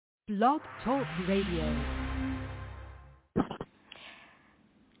Blog Talk Radio.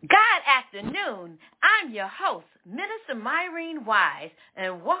 God afternoon. I'm your host, Minister Myrene Wise,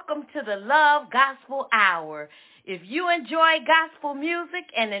 and welcome to the Love Gospel Hour. If you enjoy gospel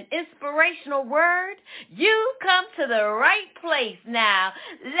music and an inspirational word, you come to the right place now.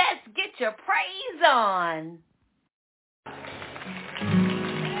 Let's get your praise on.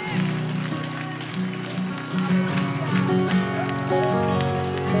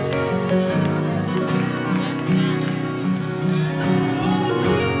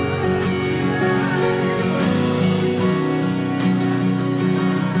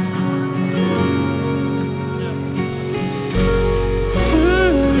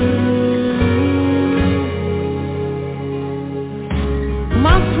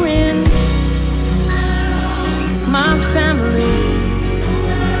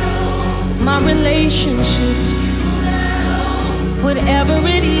 Relationships, whatever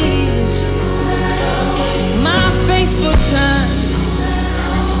it is, my Facebook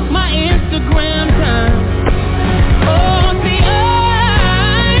time, my Instagram time. Oh, see, I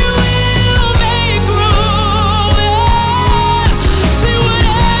will make room. See,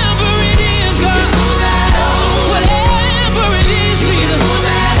 whatever it is, God, whatever it is, Jesus,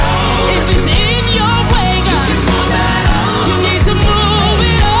 if it's in your way, God, you need to move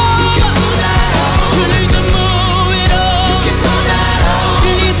it over. You need to move it over.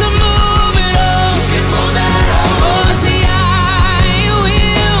 You need to move it over. Oh, see, I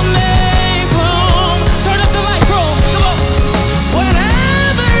will make room. Turn up the light, bro. Come on.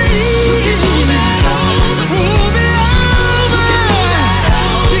 Whatever it is, move it over.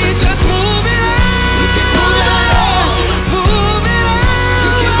 Jesus, move it over. Move it over.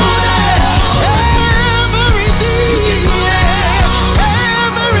 Everything,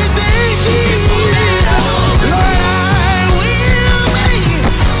 everything, Jesus. Lord, I will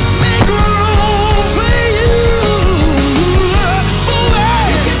make room for you.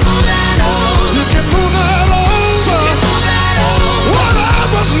 You can move that over.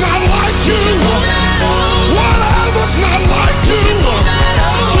 Whatever's not like you. Whatever's not like you.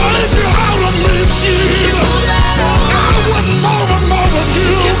 Take it out of me, Jesus. I wouldn't move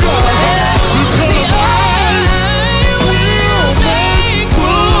you, God. Because I will make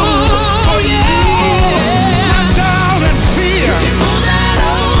room for you. Not doubt and fear.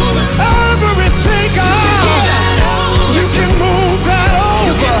 Everything, God. You can move that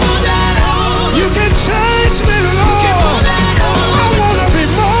over. You can change me, Lord. I want to be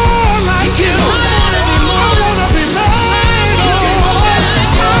more like you. I want to be made over.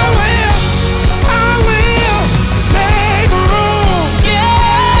 I will make room.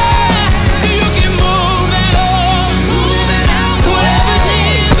 Yeah, you can move that over. Whatever's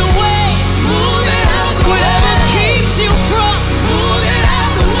in the way, whatever keeps you from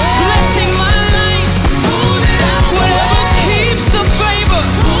blessing my life, whatever keeps the favor,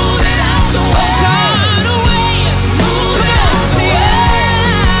 turn away. See, I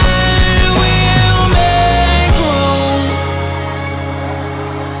will make room.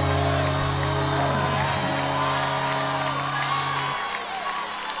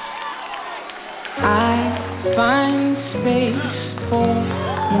 I find space for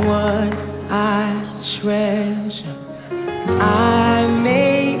what I treasure. I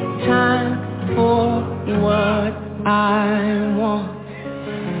make time for what I want.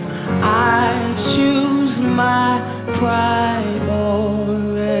 I choose my priorities.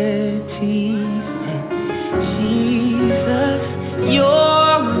 And Jesus,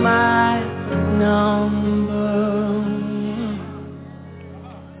 you're my number one.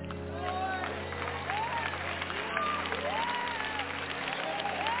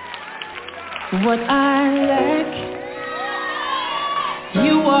 What I lack,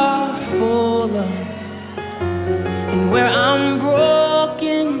 you are full of. And where I'm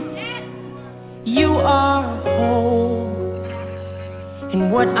broken, you are whole.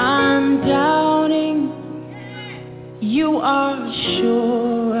 And what I'm doubting, you are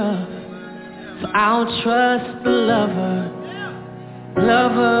sure of. So I'll trust the lover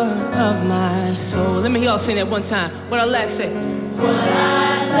of my soul. Let me hear y'all sing that one time. What I lack, say. What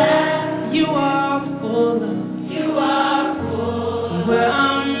I lack, you are full of. You are full. And where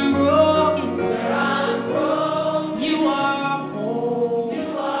I'm broken, you are whole. You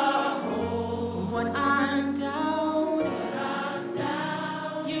are whole. And what I'm down,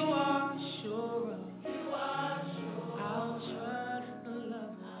 you are sure of. You are sure. I'll trust the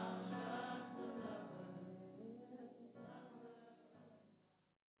lover.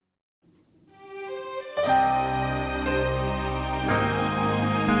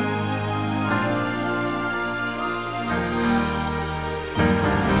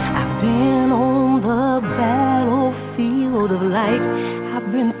 light. I've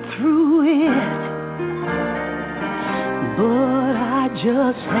been through it, but I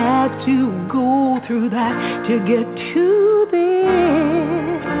just had to go through that to get to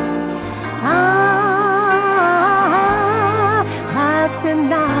this. I've been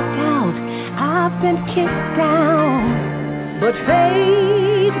knocked out, I've been kicked down, but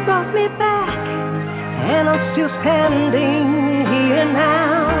faith brought me back, and I'm still standing here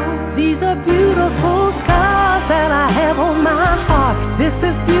now. These are beautiful scars that I have on my heart. This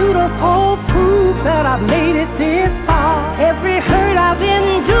is beautiful proof that I've made it this far. Every hurt I've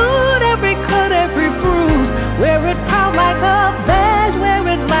endured, every cut, every bruise, wear it proud like a badge, wear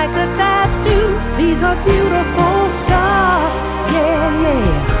it like a tattoo. These are beautiful scars, yeah,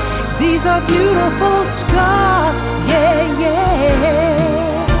 yeah. These are beautiful scars, yeah, yeah.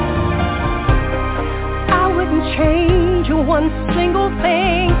 I wouldn't change one single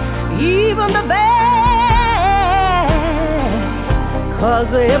thing, even the bad,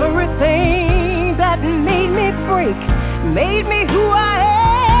 'cause everything that made me break made me who I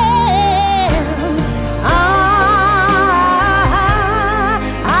am.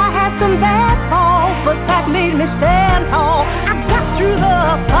 I had some bad falls, but that made me stand tall. I got through the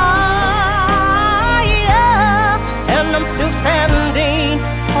fire, and I'm still standing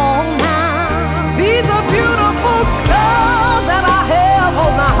tall now. These are beautiful scars that I have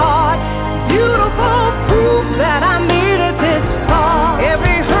on my heart. Beautiful proof that I made it this far.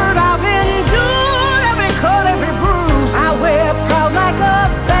 Every hurt I've endured, every cut, every bruise, I wear proud like a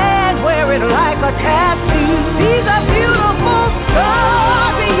badge, wear it like a tattoo. These are beautiful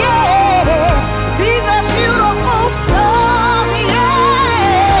scars, yeah. These are beautiful scars,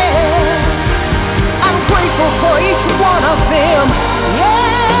 yeah. I'm grateful for each one of them,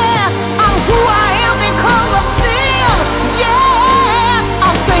 yeah. I'm who I am because of them, yeah.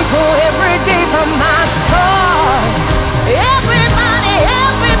 I'm thankful every day for my scars.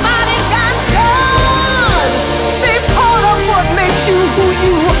 Everybody got scars. Be part of what makes you who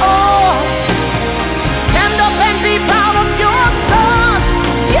you are. Stand up and be proud of your scars.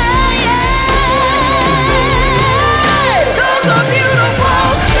 Yeah, yeah. Those are beautiful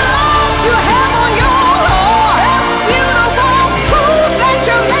scars you have on your heart. Beautiful proof that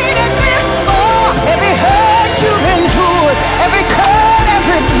you made it this far. Every hurt you've endured, every cut,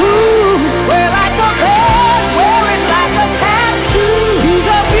 every bruise, wear like a badge, wear it like a tattoo. These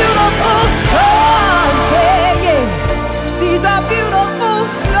are beautiful scars, yeah, yeah. These are beautiful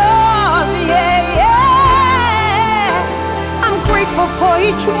scars, yeah, yeah. I'm grateful for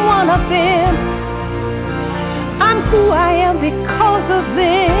each one of them. I'm who I am because of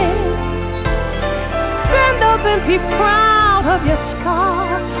them. Stand up and be proud of your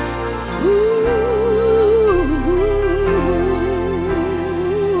scars. Ooh.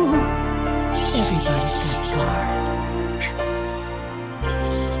 Everybody's got scars.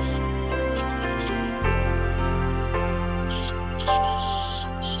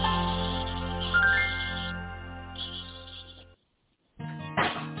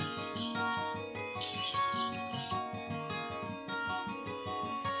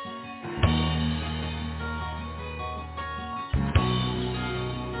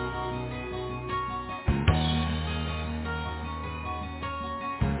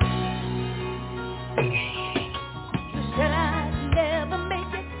 You said I'd never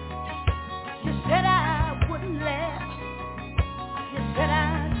make it. You said I wouldn't last. You said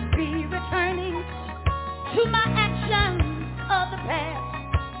I'd be returning to my actions of the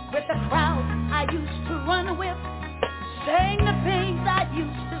past, with the crowd I used to run with, saying the things I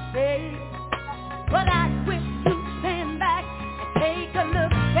used to say. But I wish you'd stand back and take a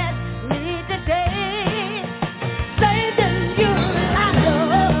look at me today. Say that you're a liar.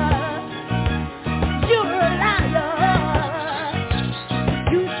 You're a liar.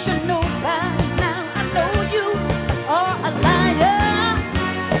 You should know by now. I know you are a liar.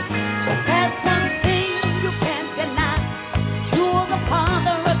 There's one thing you can't deny. You're the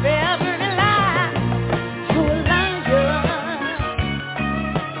father of every lie. You're a liar.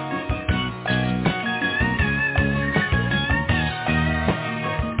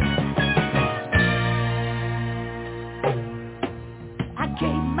 I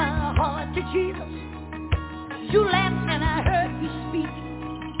gave my heart to Jesus. You laughed and I heard you speak.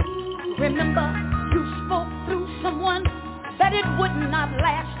 Remember, you spoke through someone that it would not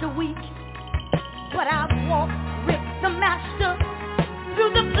last a week. But I've walked with the Master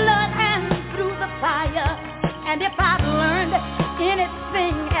through the flood and through the fire. And if I've learned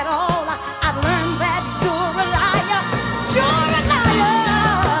anything at all, I've learned that you're a liar. You're a liar.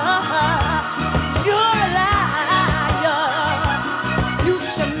 You're a liar. You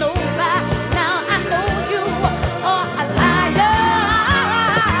should know by now. I know you are a liar.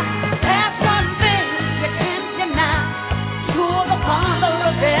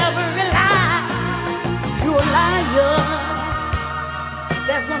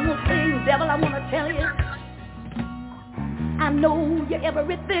 there's one more thing, devil, I want to tell you. I know you're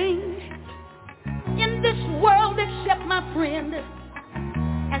everything in this world except my friend,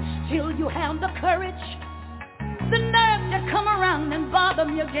 and still you have the courage, the nerve to come around and bother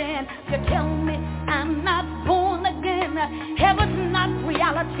me again. You tell me I'm not born again, heaven's not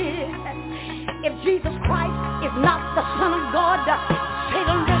reality. If Jesus Christ is not the Son of God,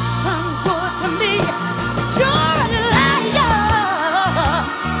 Satan, listen good to me. You're a liar.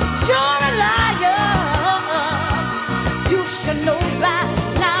 You're a liar. You should know by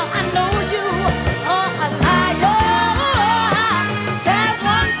now. I know you are a liar. There's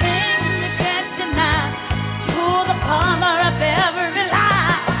one thing you can't deny. You're the father of every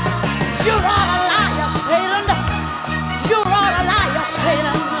lie. You're all a liar, Satan. You're all a liar,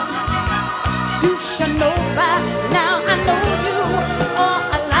 Satan. You should know by now. I know you are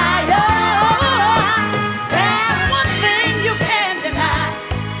a liar.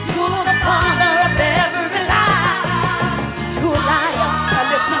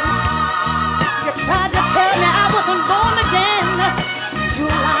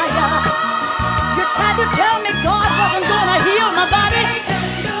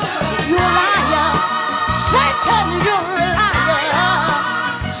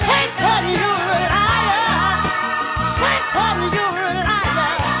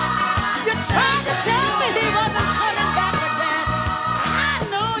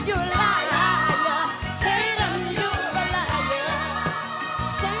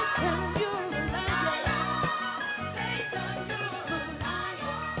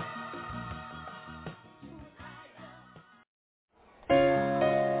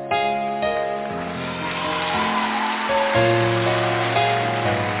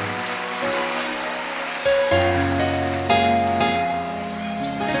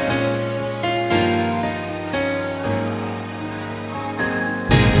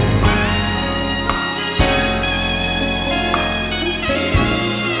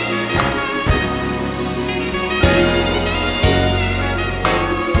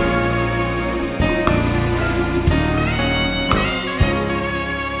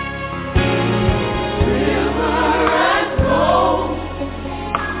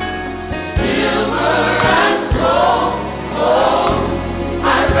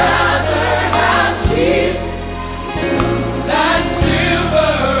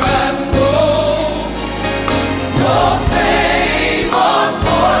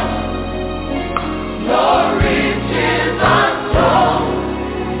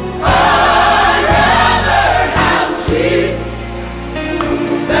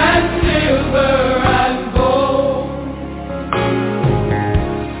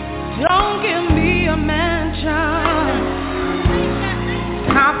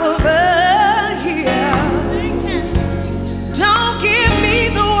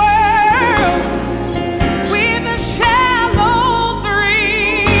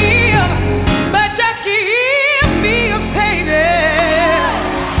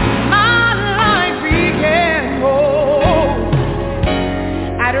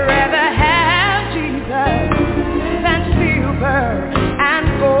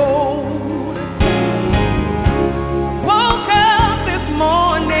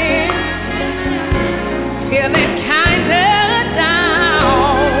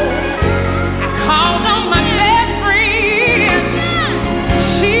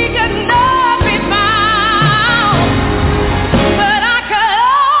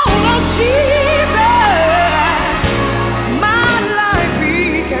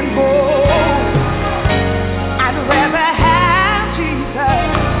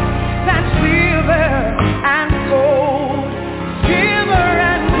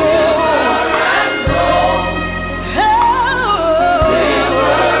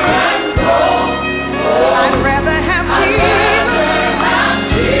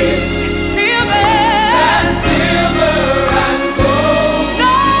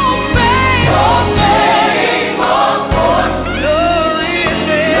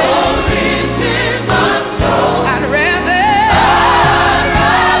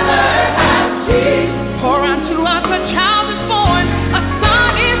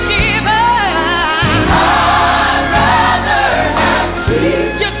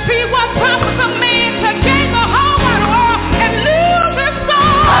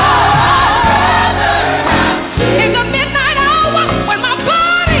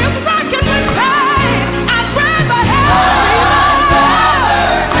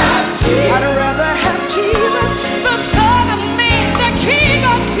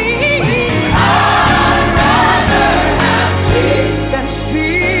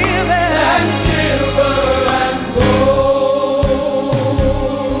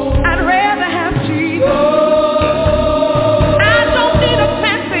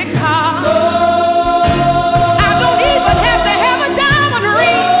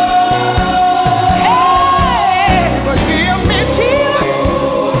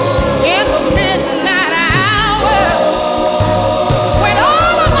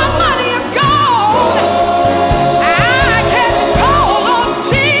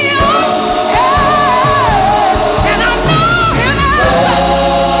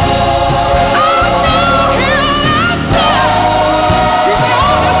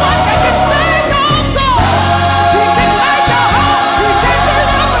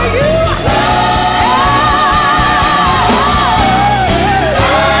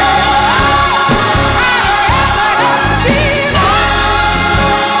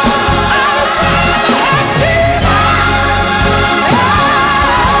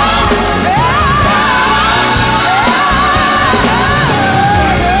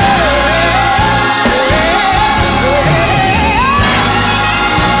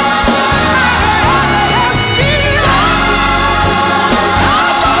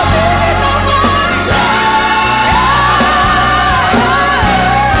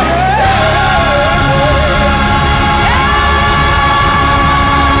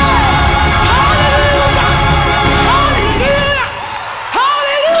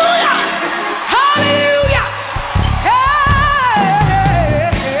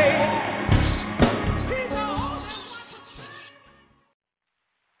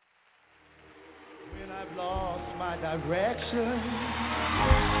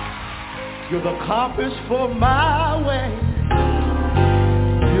 You're the compass for my way.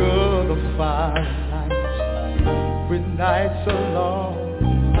 You're the fire light when nights are long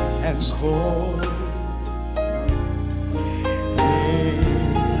and cold.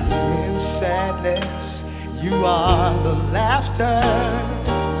 In sadness, you are the laughter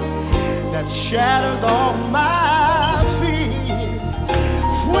that shatters all my fears.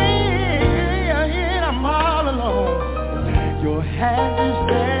 When I'm all alone, your hand is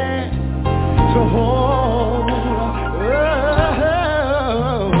there to hold.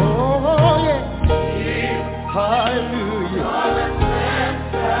 Oh, yeah. Hallelujah.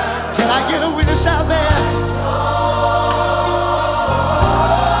 Can I get a witness out there?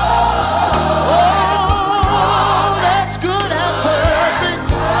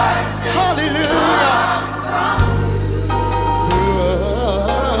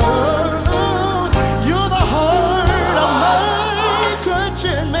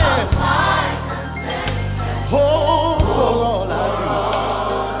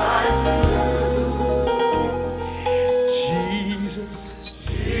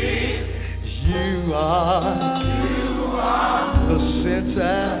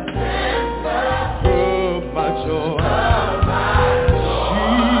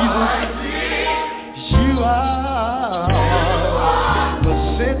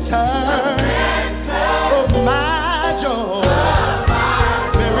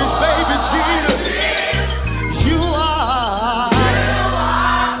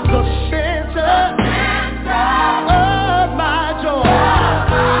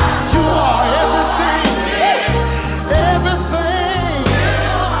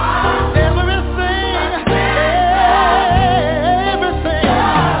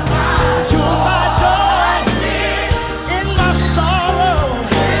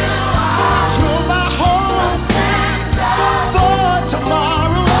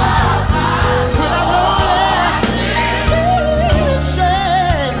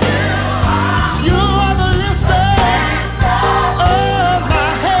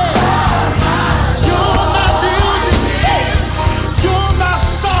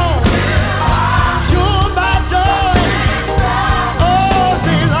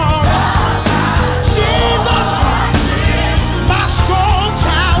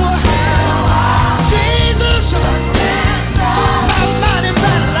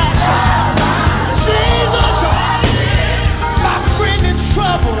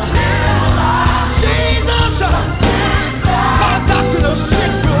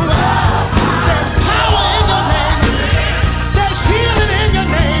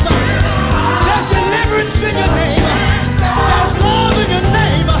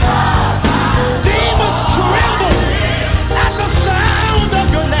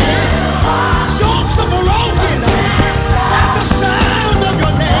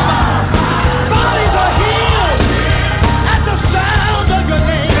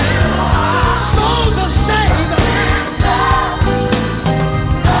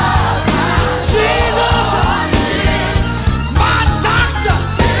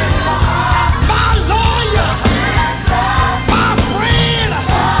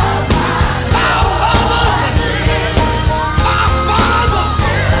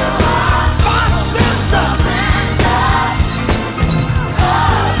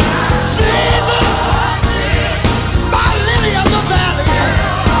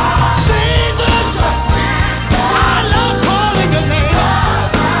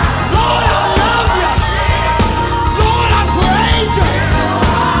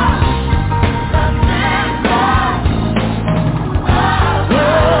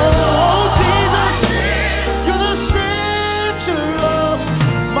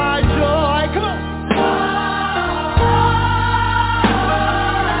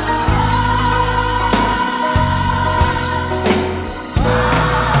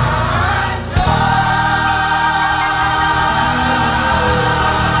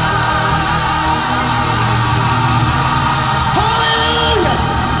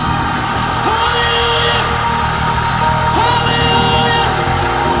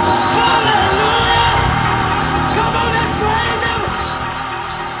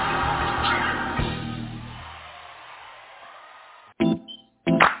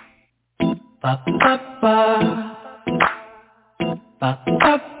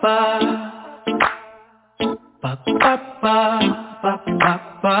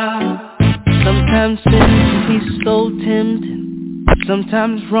 Sometimes sin can be so tempting.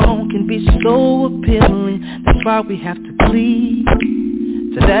 Sometimes wrong can be so appealing. That's why we have to cleave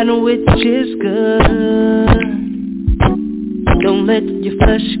to that which is good. Don't let your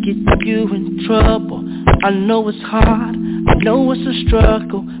flesh get you in trouble. I know it's hard, I know it's a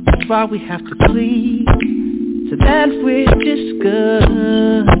struggle, that's why we have to cleave to that which is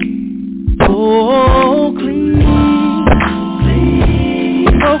good. Oh, cleave,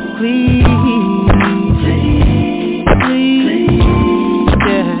 oh, cleave,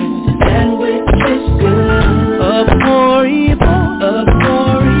 yeah, that which is good. Abhor evil,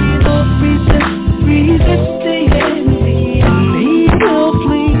 resist the enemy, and he will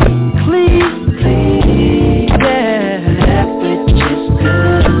flee, yeah, that which is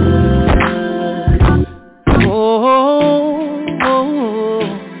good.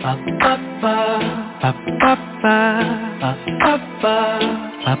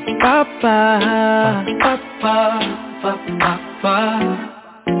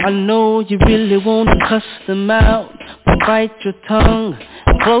 I know you really wanna cuss them out, but bite your tongue,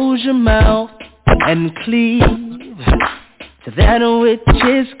 close your mouth, and cleave to that which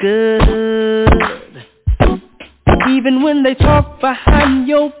is good. Even when they talk behind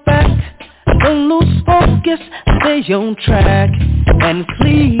your back, don't lose focus, stay on track, and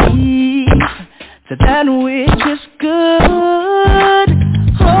cleave to that which is good.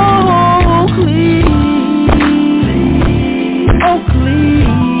 Oh, cleave, oh, cleave,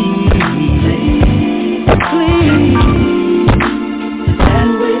 that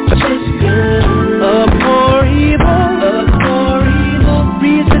which is good. Abhor evil,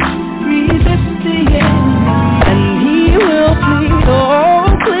 resist the enemy, and he will flee. Oh,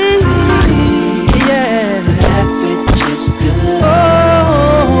 cleave, yeah, that which is good.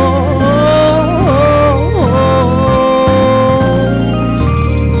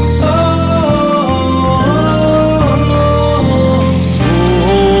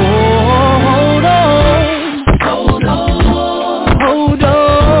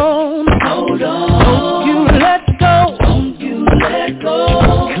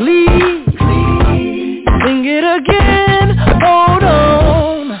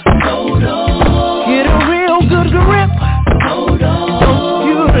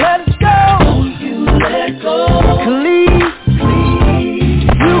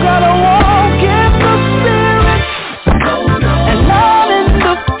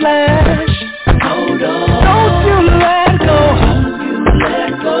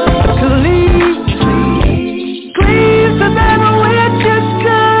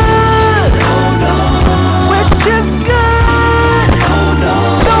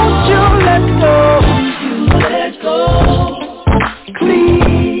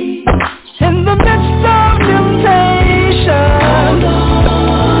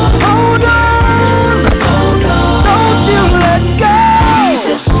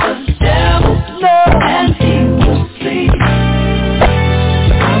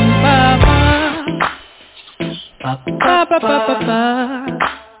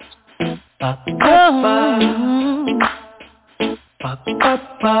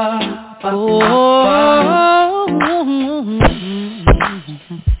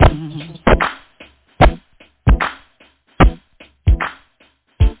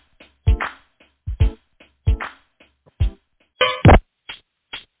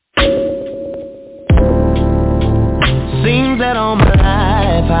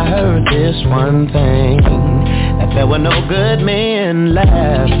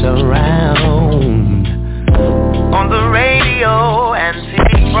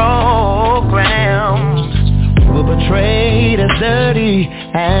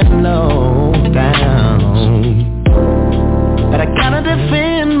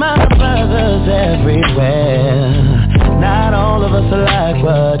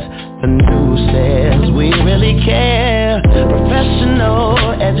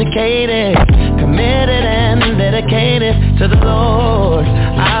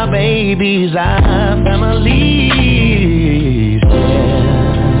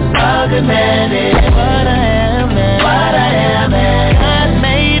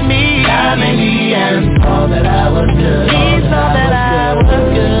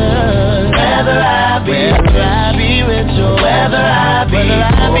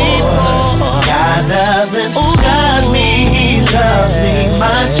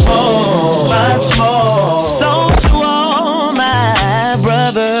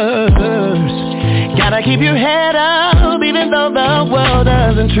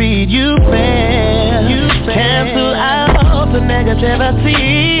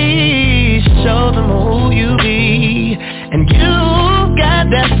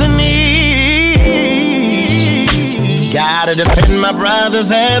 Gotta defend my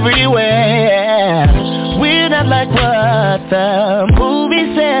brothers everywhere. We're not like what the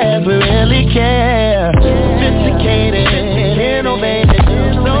movie said, we really care. Sophisticated, innovative,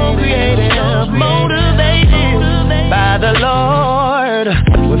 so creative, motivated by the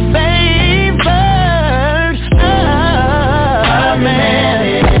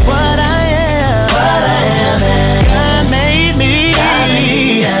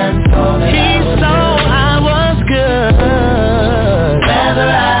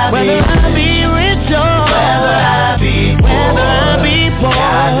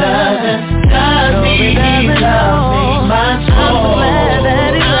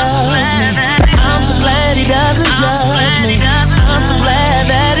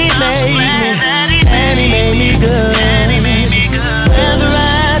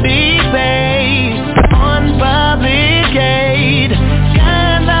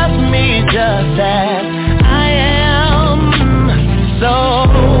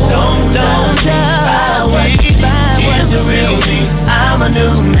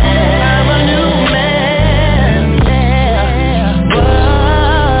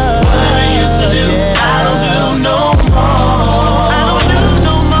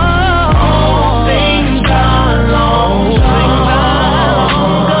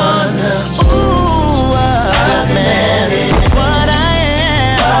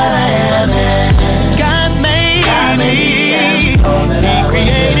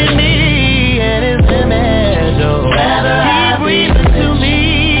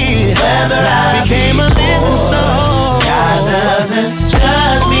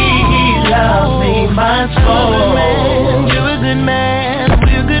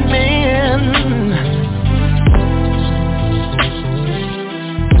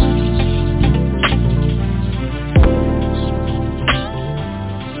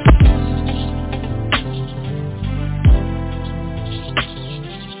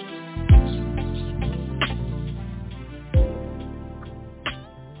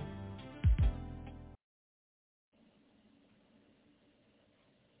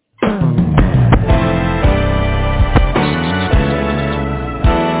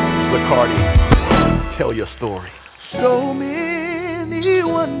Tell your story. So many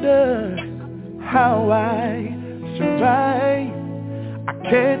wonder how I survived. I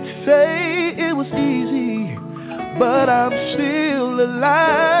can't say it was easy, but I'm still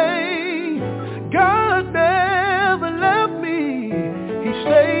alive. God never left me. He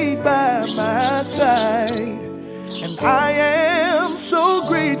stayed by my side. And I am so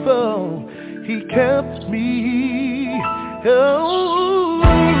grateful He kept me. Oh,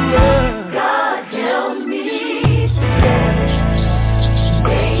 God help me today.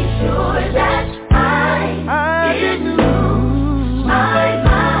 Make sure that I didn't lose my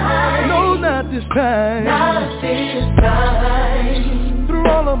mind. No, not this time. Not this time. Through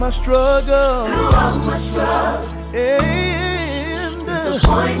all of my struggles. Through all my struggles. And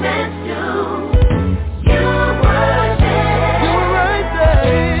disappointments too. You were there. You were right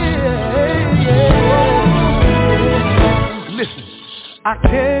there. Listen, I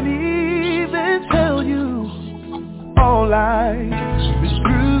can't even tell you all I've been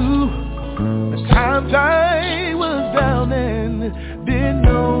through. The times I was down and didn't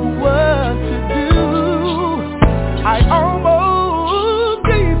know what to do. I almost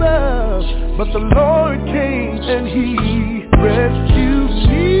gave up, but the Lord came and He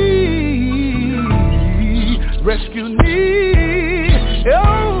rescued me.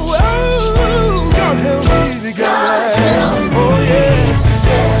 Oh, God help me to get right. Oh,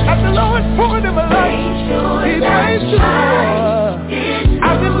 yeah. As the Lord poured in my life, He made sure I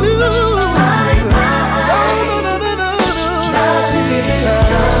didn't lose my mind. No.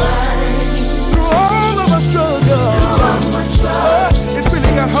 Through all of my struggles, it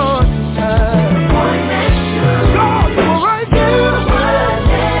really got hard sometimes. God, you were right there.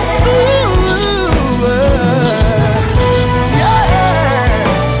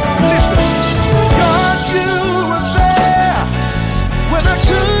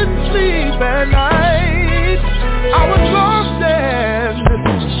 At night, I was lost and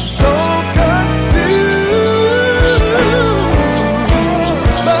so confused.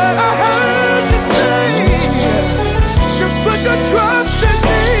 But I heard you say, just put your trust in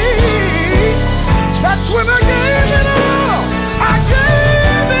me. That's when I gave it all. I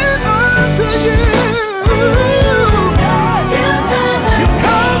gave it all to you. You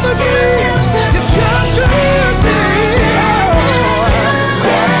covered me, you sheltered me.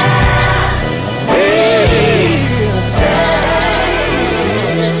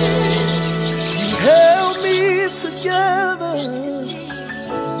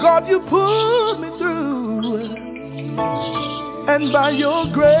 You pulled me through, and by your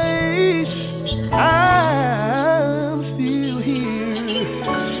grace, I'm still here.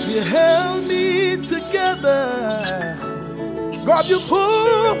 You held me together, God, you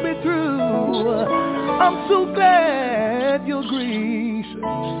pulled me through. I'm so glad your grace,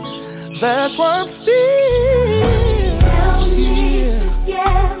 that's why I'm still here.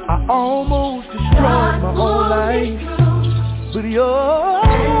 I almost destroyed my whole life, but your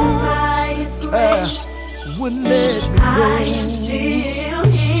wouldn't let me go. I'm still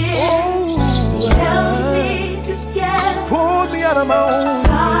here. Help me together. Pulled me out of my own.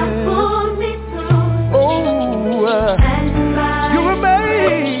 God pulled me through. You're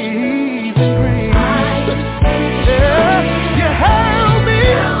amazing grace. You held me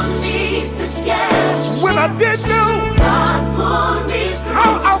together. when I didn't know God pulled me through.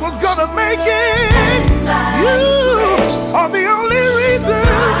 how I was gonna make it. You are the only reason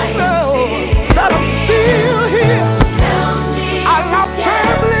that I'm still here. I lost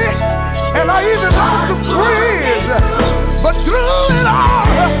family and I even lost some friends, but through it all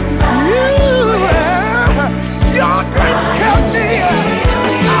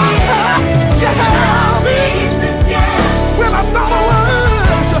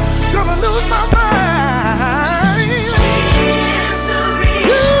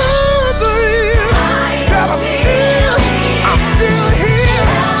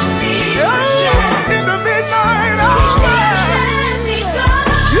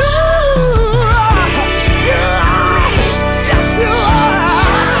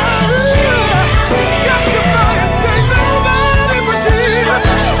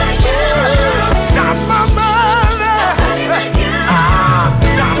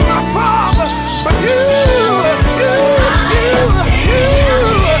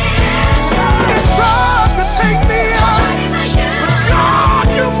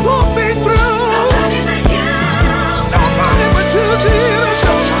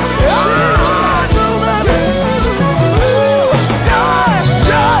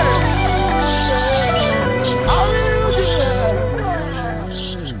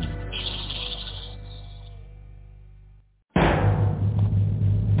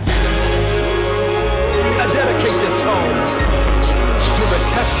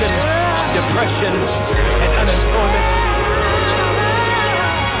depression and unemployment.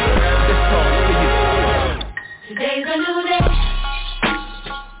 This song's for you. Today's a new day,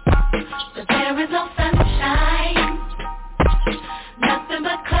 but there is no sunshine. Nothing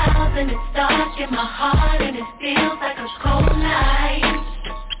but clouds and it's dark in my heart and it feels like a cold night.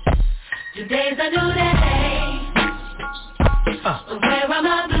 Today's a new day, but where are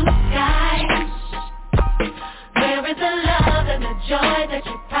my blue skies? Where is the love and the joy that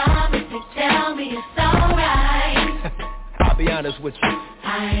you promised to tell me it's alright? I'll be honest with you.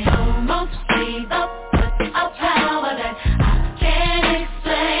 I almost gave up, but a power that I can't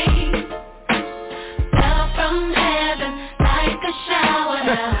explain fell from heaven like a shower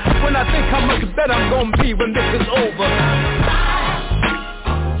now. When I think how much better I'm gonna be when this is over.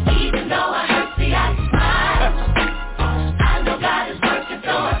 Even though I hurt, see I smile. I know God is working,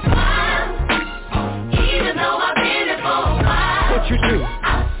 so I smile. Even though I've been here for a while. What you do? I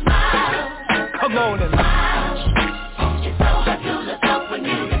smile. Come on and smile. It's so hard to look up when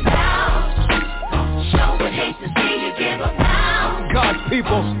you get down. Sure would hate to see you give up now. God's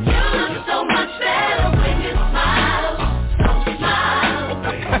people. You look so much better when you smile. So smile.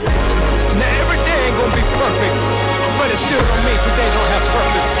 Now every day ain't gonna be perfect, but it still don't mean today don't have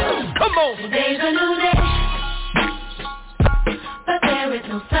purpose. Come on. Today's a new day, but there is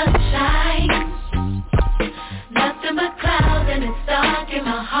no sunshine. Nothing but clouds and it's dark in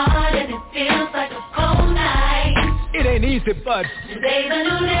my heart and it feels like a cold night. It ain't easy, but today's a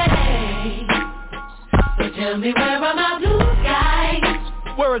new day. But tell me where are my blue skies?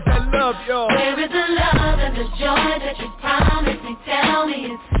 Where is that love, y'all? Where is the love and the joy that you promised me? Tell me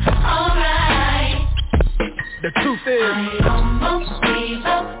it's alright. The truth is I almost gave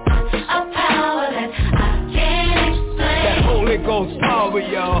up a power that I can't explain. That Holy Ghost power,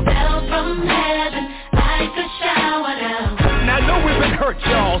 y'all. Fell from heaven like a shower now. Now I know we've been hurt,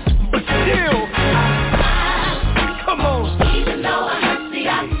 y'all, but still come on. Even though I hurt, see I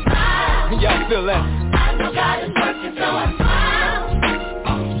smile. Y'all feel that? I know God is working, so I smile.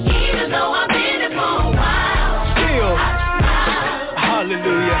 Even though I've been here for a while. Still I smile.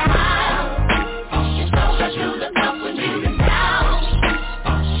 Hallelujah. It's so hard to look up when you've been down.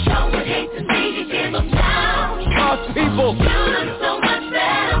 Sure would hate to see you give up now. God's people. You look so much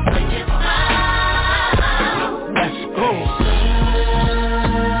better when you smile. Let's go.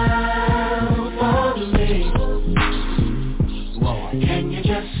 For me. Can you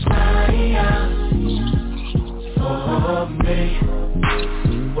just smile for me?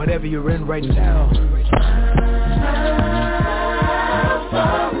 Whatever you're in right now. Smile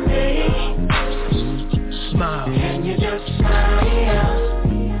for me. Smile. Can you just smile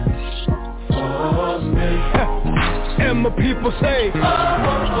for me? And my people say, You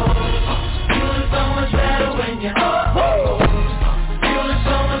look so much better when you You look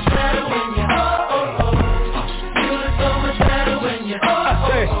so much better when you You look so much better when you I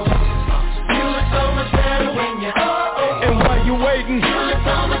say, You look so much better when you and while you waiting, You look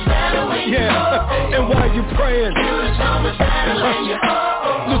so much better when you yeah, and while you praying, You look so much better when you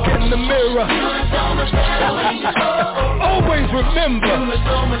look in the mirror. You look so much better when you Always remember, You look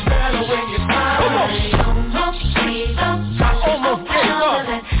so much better when you smile. come on. I almost gave up,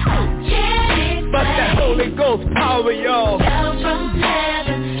 but that Holy Ghost power, y'all,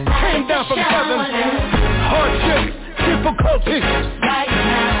 came down from heaven. Hardship, difficulty,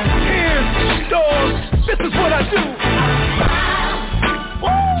 tears, storms. This is what I do.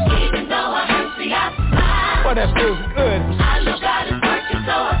 Even though I hurt, see I smile. But that feels good. I know God is working,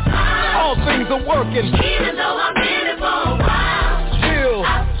 so I smile. All things are working. Even though I've been here for a while, Still, I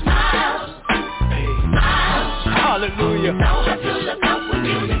smile. Smile. hallelujah. So hard to look up when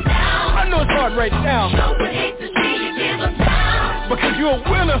you've been down. I know it's hard right now, Sure would hate to see you give up now. because you're a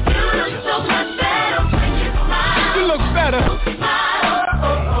winner. You look so much better when you smile. You look better. Smile.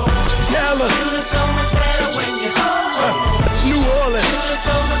 Dallas, You look so much better when you New You Orleans, look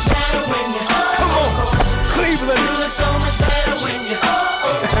so much better when you come on, You Cleveland, look so much better when you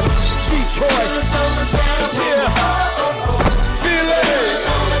Detroit, You look so much better when you yeah, Philly,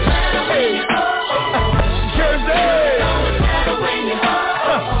 hey, Jersey,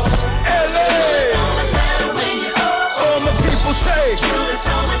 LA, all my people say,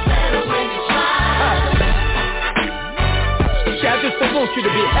 see, I just don't want you to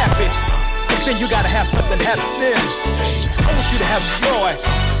be happy, but then you gotta have something happening. I want you to have joy,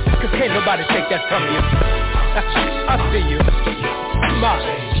 cause can't nobody take that from you. I see you. Smile.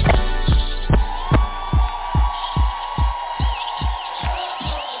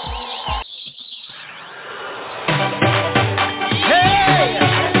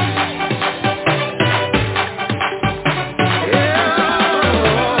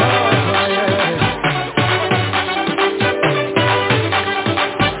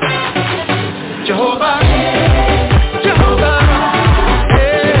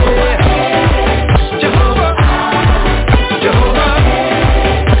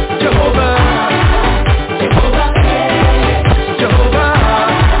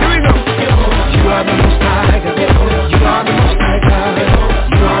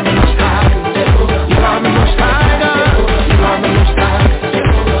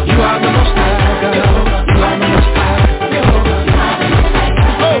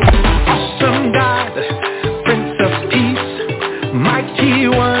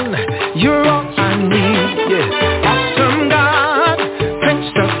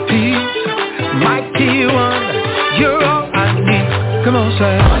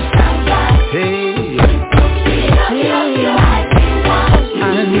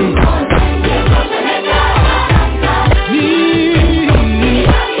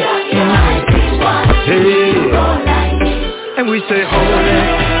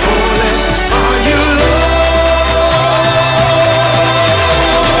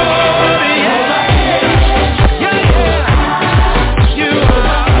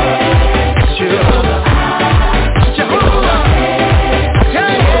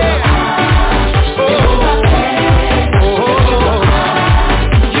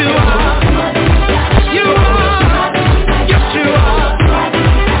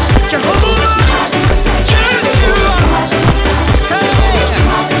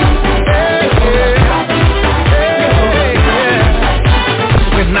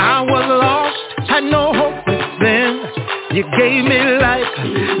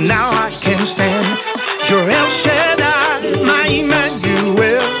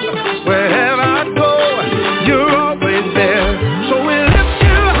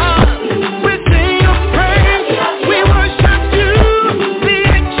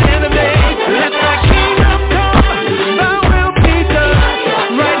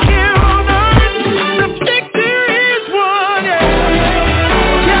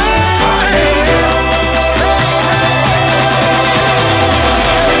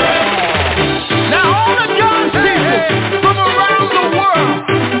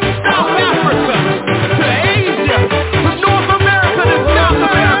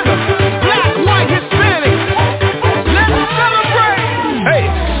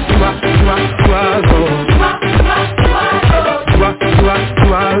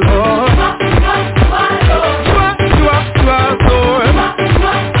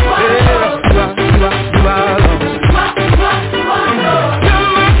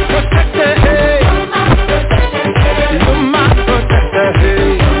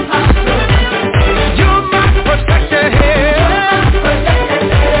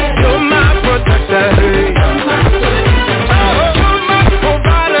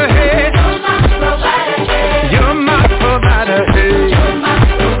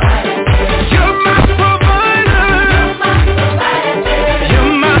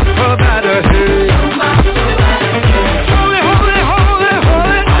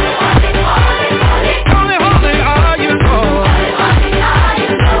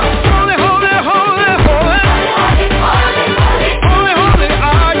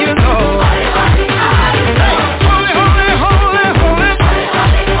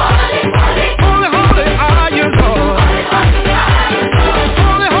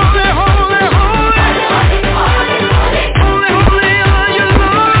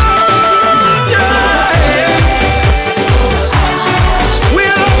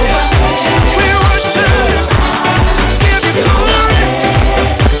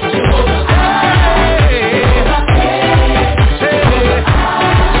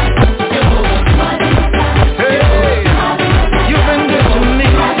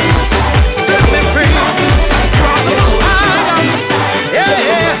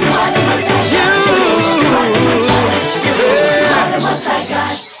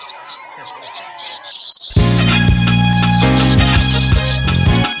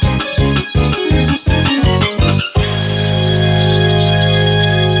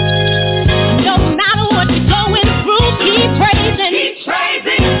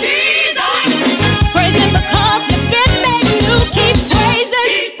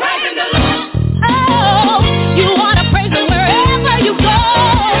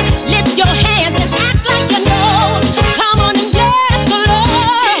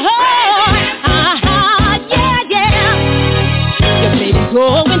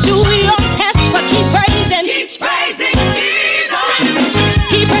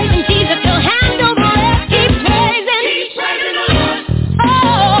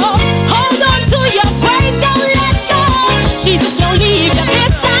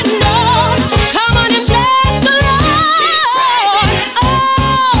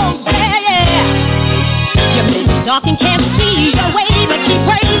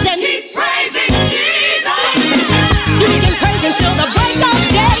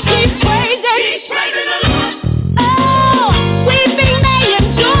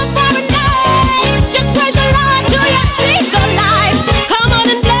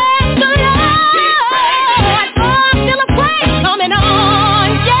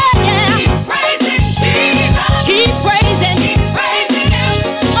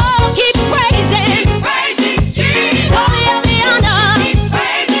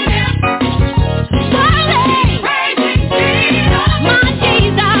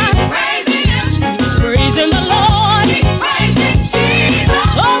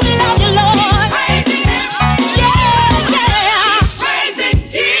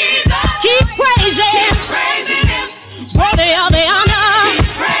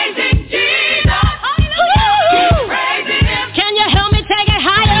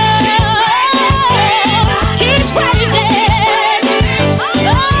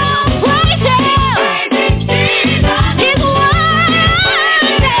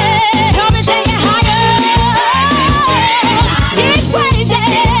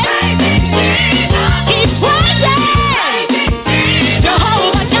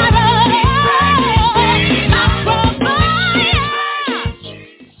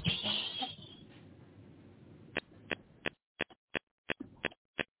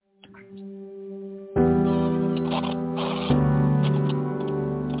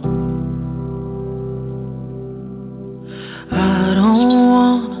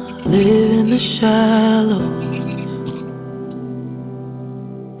 shallow.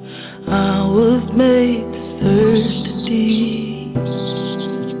 I was made to thirst deep.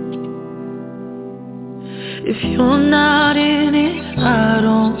 If you're not in it, I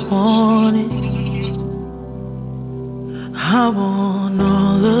don't want it. I want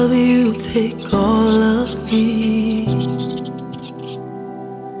all of you, take all of me.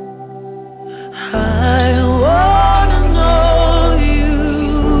 I wanna know you,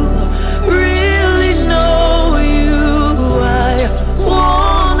 really know you. I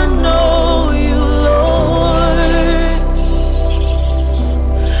wanna know you, Lord.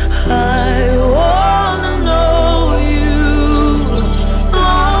 I wanna know you,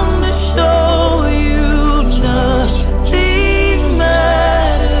 long to show you nothing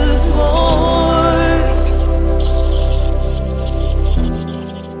matters more.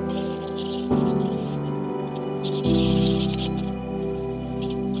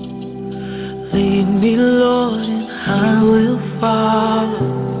 Lead me, Lord, and I will follow.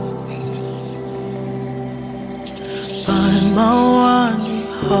 Find my wandering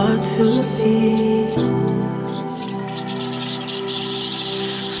heart to be.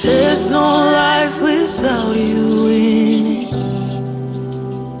 There's no life without you in it.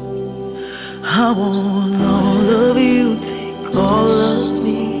 I want all of you, take all of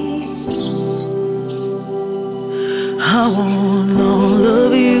me. I want all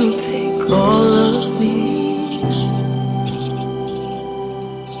of you, take all of me.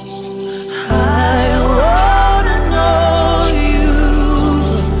 I wanna know you,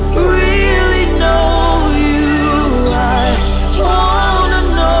 really know you. I wanna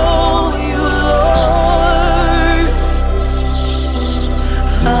know you, Lord.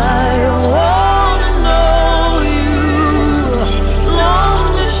 I wanna know you, long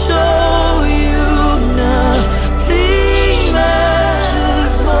to show you nothing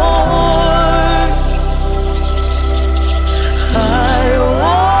matters more. I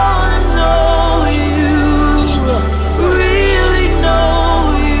wanna know you, really know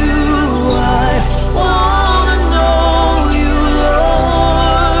you. I wanna know you, Lord.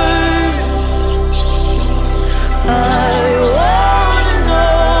 I wanna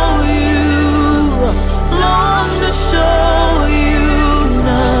know you, long to show you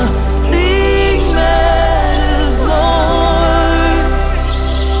nothing matters more.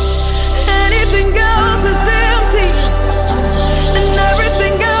 Anything else is empty, and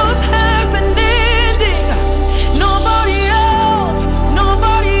everything else has an ending. Nobody else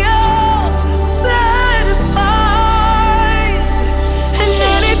satisfies. And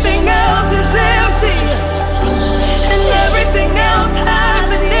anything else is empty, and everything else has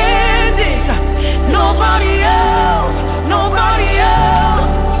an ending. Nobody else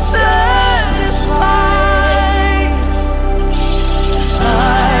satisfies.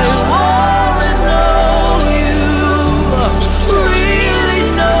 I wanna know you, really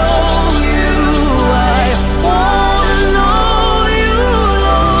know you. I wanna know you,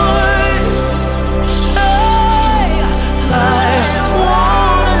 Lord. Hey, I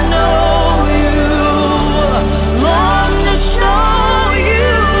wanna know you, long to show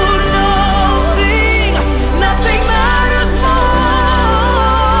you nothing matters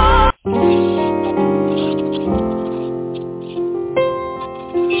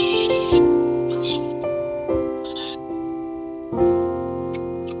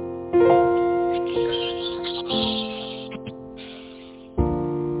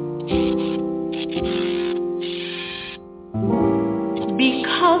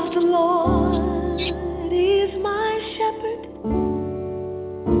because the Lord is my shepherd.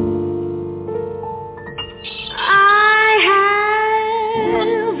 I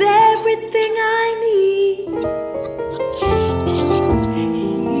have everything I need.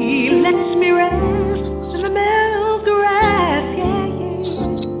 He lets me rest in the meadow grass,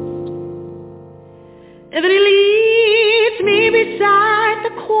 and then He leads me beside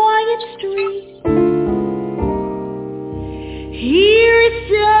the quiet stream. He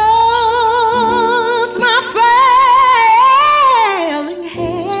restores my failing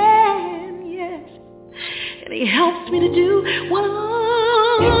hand, yes, and He helps me to do what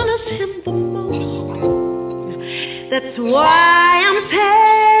honors Him the most. That's why I'm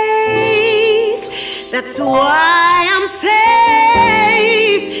safe. That's why I'm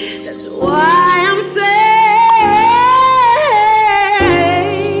safe. That's why I'm safe.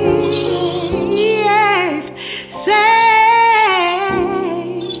 Yes, safe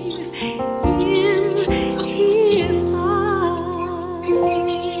in His arms.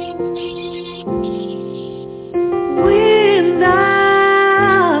 When the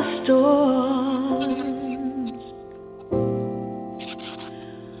storms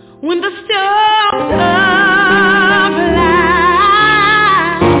when the storms of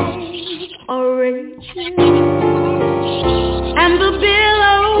life are raging and the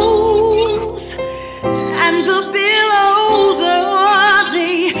billows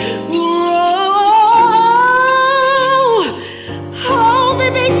they roll, oh, they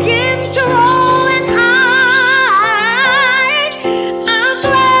begin to roll, and I'm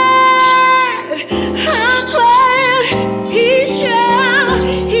glad he shall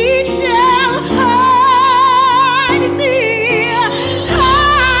hide me.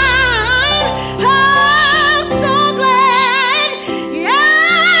 I'm so glad,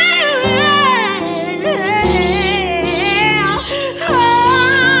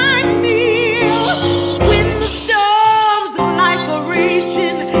 hide me. When the storms of life are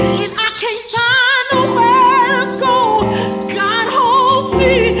raging and I can't find nowhere to go, God holds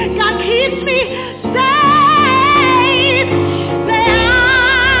me, God keeps me safe. Say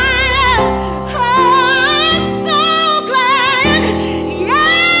I'm so glad,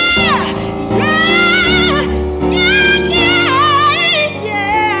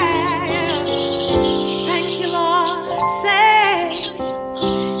 Thank you, Lord. Safe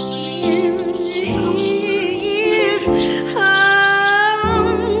in His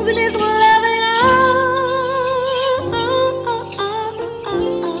arms, in His loving arms.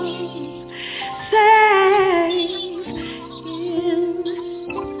 Safe in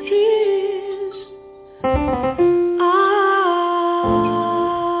His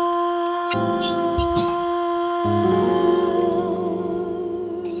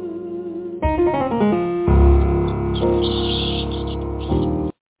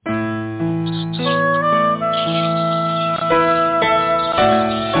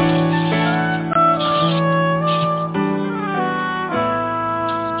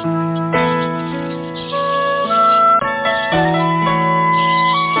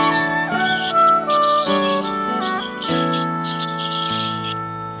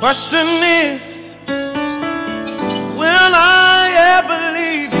Question is, will I ever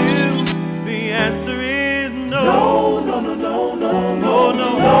leave you? The answer is no. No, no, no, no, no, no,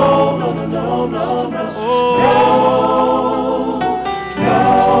 no, no, no, no, no, no,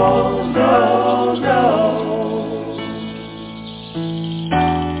 no, no.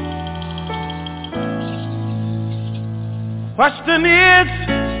 Question is,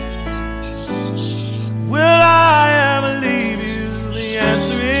 will I ever leave you? The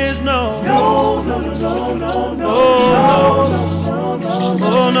answer is no. No, no, no, no, no, no, no,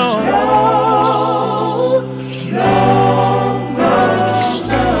 no, no,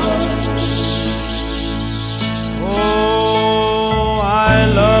 Oh, I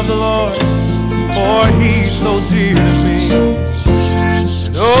love the Lord, for He's so dear to me.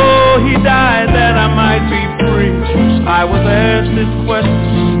 And oh, He died that I might be free. I was asked this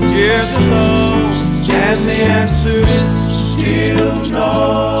question years ago, and the answer is still no.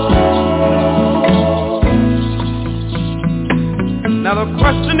 Now the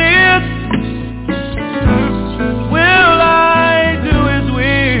question is, will I do His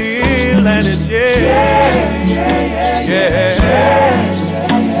will? And it's yeah.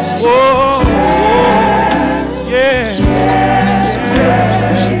 Whoa, yeah.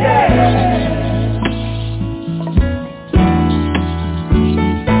 I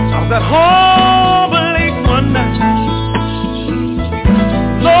was at home late one night.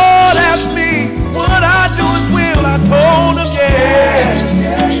 Lord asked me, would I do His will? I told Him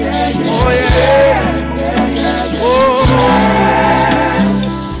yeah. Oh yeah. Oh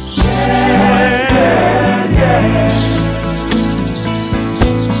yeah.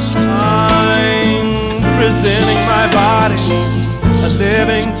 I'm presenting my body a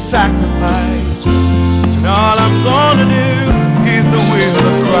living sacrifice, and all I'm gonna do is the will of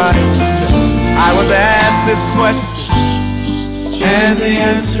Christ. I was asked this question, and the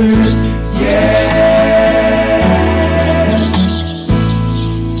answer is yes.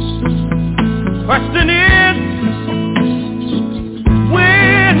 Question is,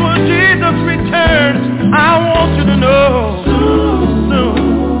 when will Jesus return? I want you to know.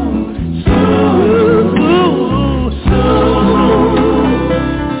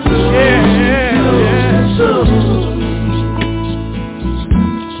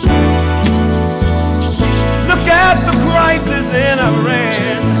 Look at the crisis in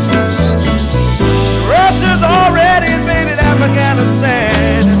Iran. Russia's already invaded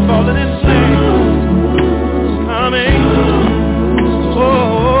Afghanistan and fallen insane.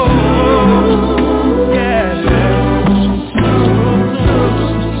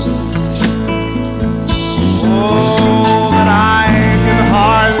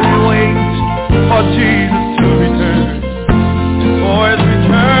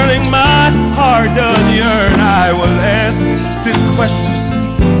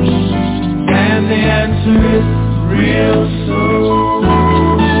 real soon.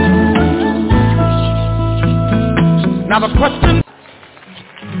 Now the question.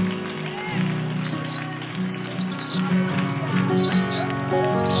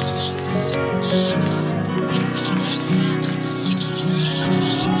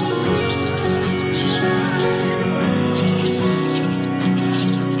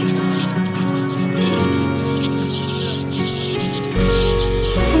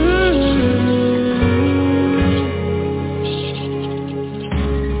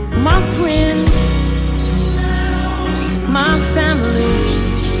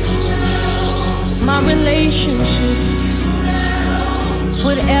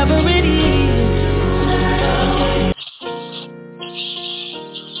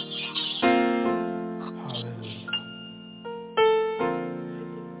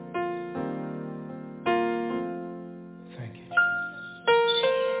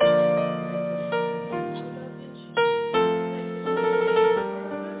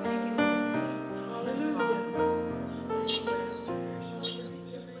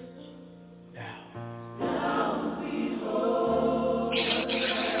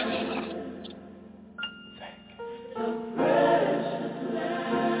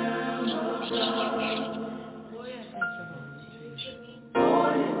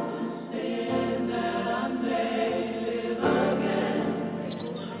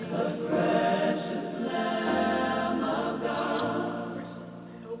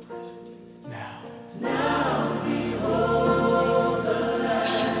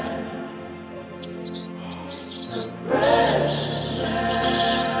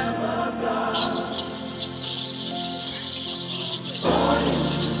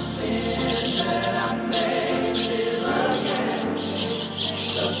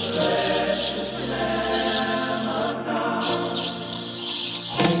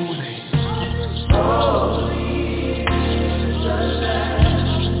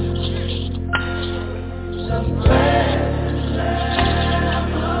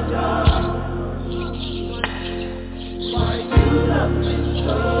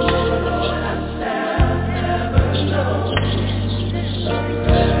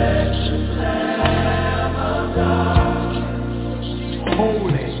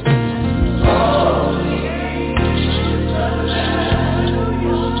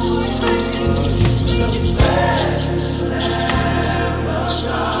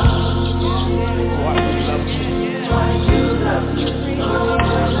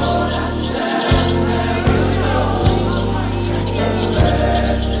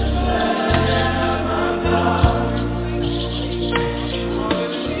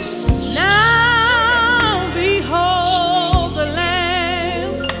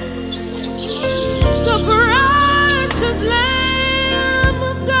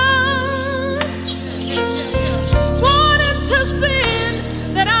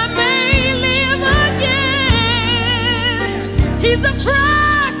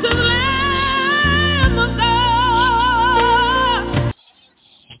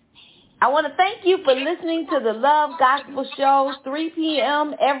 Listening to the Love Gospel Show, 3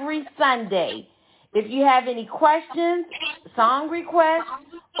 p.m. every Sunday. If you have any questions, song requests,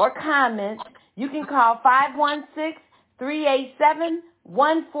 or comments, you can call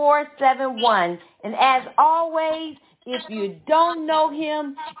 516-387-1471. And as always, if you don't know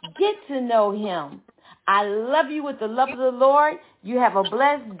him, get to know him. I love you with the love of the Lord. You have a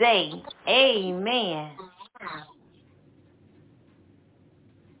blessed day. Amen.